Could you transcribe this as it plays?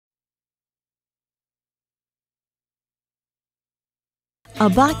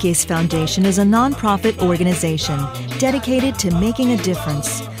Abake's Foundation is a nonprofit organization dedicated to making a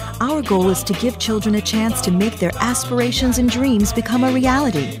difference. Our goal is to give children a chance to make their aspirations and dreams become a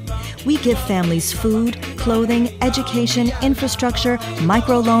reality. We give families food, clothing, education, infrastructure,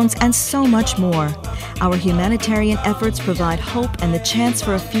 microloans, and so much more. Our humanitarian efforts provide hope and the chance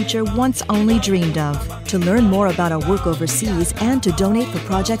for a future once only dreamed of. To learn more about our work overseas and to donate for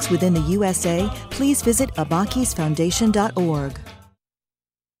projects within the USA, please visit abakesfoundation.org.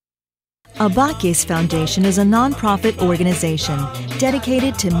 Abake's Foundation is a nonprofit organization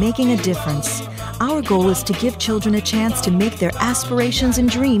dedicated to making a difference. Our goal is to give children a chance to make their aspirations and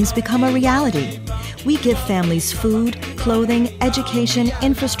dreams become a reality. We give families food, clothing, education,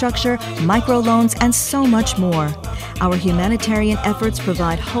 infrastructure, microloans, and so much more. Our humanitarian efforts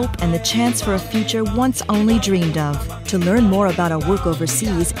provide hope and the chance for a future once only dreamed of. To learn more about our work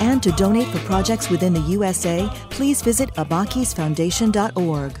overseas and to donate for projects within the USA, please visit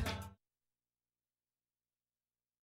abakesfoundation.org.